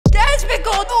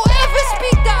Asmongold, don't ever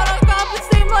speak down on Goblin's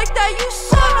name like that, you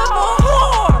son of a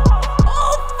whore!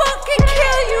 I'll fucking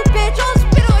kill you, bitch! I'll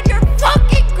spit on your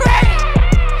fucking grave!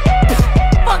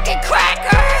 Fucking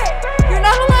cracker! You're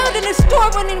not allowed in the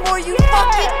Stormwind anymore, you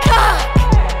fucking cock!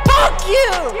 Fuck you!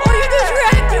 All you do is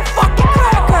react, you fucking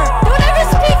cracker! Don't ever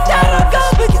speak down on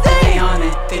Goblin's name! They on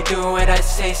it, they do what I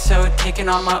say, so taking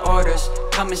all my orders.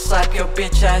 Come and slap your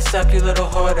bitch ass up, you little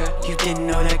hoarder. You didn't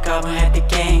know that Goblin had the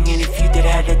gang, and if you did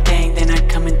have the thing, then I'd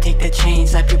come and take the chain,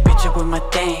 slap your bitch up with my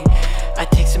thing. I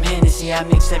take some Hennessy, I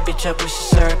mix that bitch up with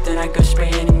syrup, then I go spray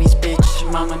enemies,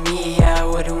 bitch. Mama mia, I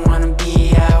wouldn't wanna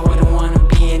be, I wouldn't wanna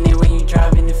be in there when you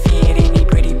driving the Fiat. Any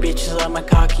pretty bitches love my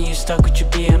cock and you stuck with your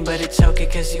BM, but it's okay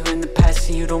cause you in the past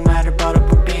and you don't matter about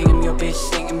up or big. I'm your bitch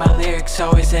singing my lyrics,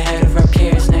 always ahead of our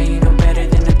peers. Now you know better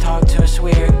than to talk to us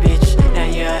weird, bitch. Now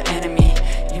you're an enemy,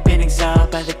 you've been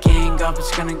exiled by the gang.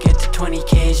 Goblin's gonna get to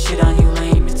 20k, shit on you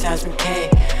lame, it's Asmon K.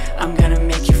 I'm gonna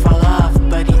make you fall off,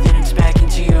 buddy, then it's back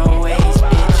into your old ways,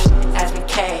 bitch. Asmon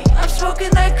K. I'm smoking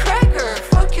that cracker,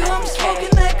 fuck you, I'm smoking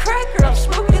that cracker, I'm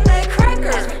smoking that cracker.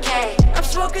 Asmon K. I'm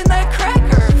smoking that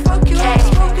cracker, fuck you, I'm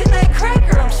smoking that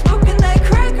cracker, I'm smoking that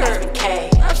cracker. Asmon K.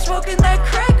 I'm smoking that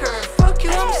cracker, fuck you,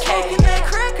 I'm smoking that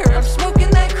cracker, I'm smoking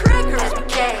that cracker. Asmon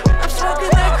K. I'm smoking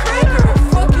that cracker,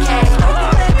 fuck you, I'm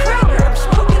smoking that cracker, I'm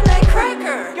smoking that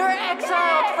cracker. You're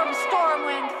exiled from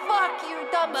Stormwind, fuck you,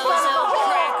 dumb son of a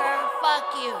cracker, fuck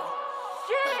you.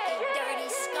 Fucking dirty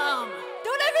scum.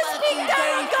 Don't ever speak down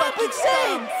on Goblin's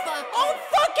name! I'll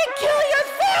fucking kill your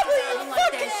family, you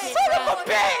fucking son of a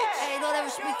bitch! Hey, don't ever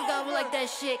speak to Goblin like that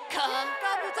shit, cuh.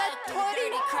 Goblin's at 20,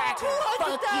 dirty cracker.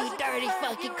 Fuck you, dirty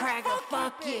fucking cracker,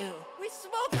 fuck you. We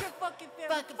smoke your fucking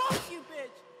family, fuck you,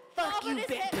 bitch. Fuck you,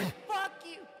 bitch. Fuck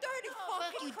you, dirty fucking cracker.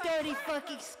 Fuck you, dirty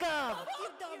fucking scum. Fuck you,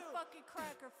 dumb fucking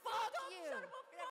cracker, fuck you.